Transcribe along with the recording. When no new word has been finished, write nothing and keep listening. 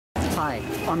Hi,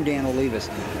 I'm Dan Olivas.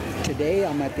 Today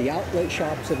I'm at the outlet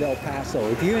shops of El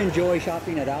Paso. If you enjoy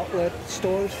shopping at outlet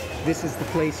stores, this is the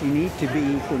place you need to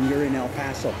be when you're in El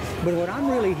Paso. But what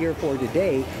I'm really here for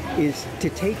today is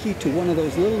to take you to one of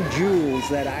those little jewels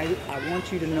that I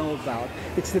want you to know about.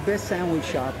 It's the best sandwich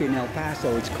shop in El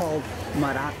Paso. It's called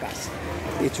Maracas.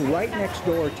 It's right next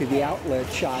door to the outlet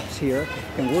shops here,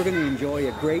 and we're going to enjoy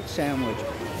a great sandwich.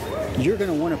 You're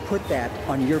going to want to put that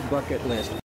on your bucket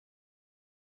list.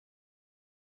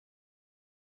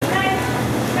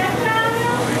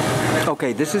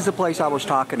 Okay, this is the place I was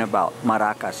talking about,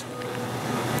 Maracas.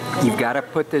 You've got to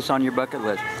put this on your bucket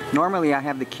list. Normally I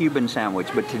have the Cuban sandwich,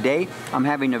 but today I'm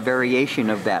having a variation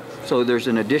of that. So there's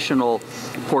an additional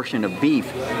portion of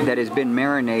beef that has been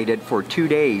marinated for 2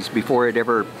 days before it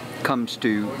ever comes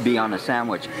to be on a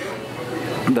sandwich.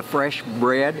 The fresh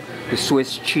bread, the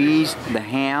Swiss cheese, the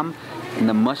ham, and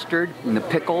the mustard and the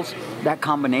pickles, that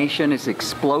combination is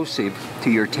explosive to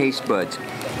your taste buds.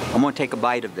 I'm going to take a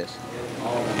bite of this.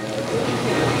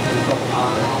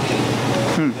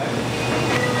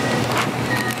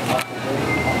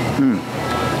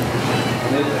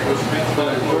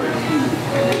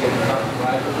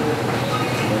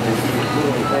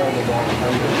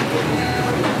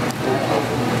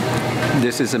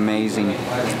 This is amazing.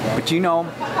 But you know,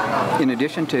 in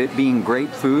addition to it being great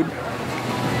food,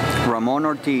 Ramon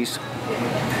Ortiz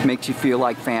makes you feel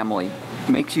like family.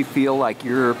 Makes you feel like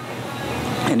you're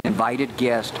an invited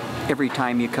guest every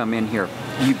time you come in here.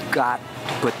 You've got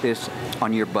to put this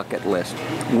on your bucket list.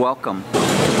 Welcome to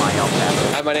my El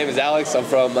Paso. Hi, my name is Alex. I'm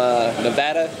from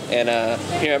Nevada, and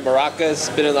here at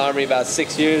Maracas. Been in the Army about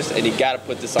 6 years, and you got to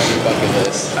put this on your bucket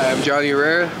list. Hi, I'm Johnny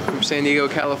Herrera from San Diego,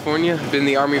 California. Been in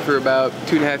the Army for about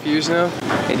 2.5 years now,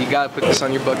 and you got to put this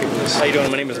on your bucket list. How you doing?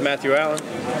 My name is Matthew Allen.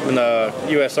 I'm in the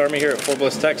U.S. Army here at Fort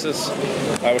Bliss, Texas.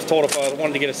 I was told if I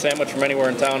wanted to get a sandwich from anywhere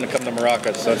in town to come to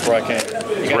Maracas, so that's where I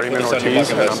came. Ramon Ortiz,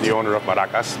 and I'm the owner of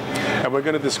Maracas. And we're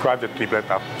going to describe the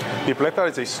tripleta. Tripleta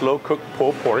is a slow-cooked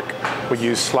pulled pork. We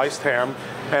use sliced ham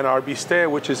and our bistec,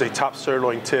 which is a top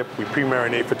sirloin tip. We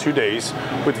pre-marinate for 2 days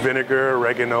with vinegar,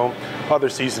 oregano, other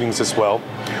seasonings as well.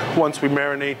 Once we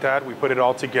marinate that, we put it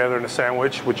all together in a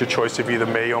sandwich with your choice of either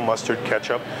mayo, mustard,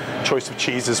 ketchup, choice of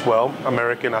cheese as well,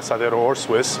 American, asadero, or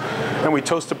Swiss. And we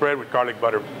toast the bread with garlic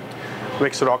butter.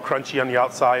 Makes it all crunchy on the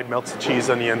outside, melts the cheese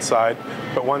on the inside.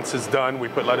 But once it's done, we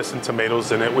put lettuce and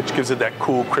tomatoes in it, which gives it that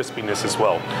cool crispiness as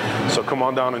well. So come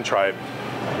on down and try it.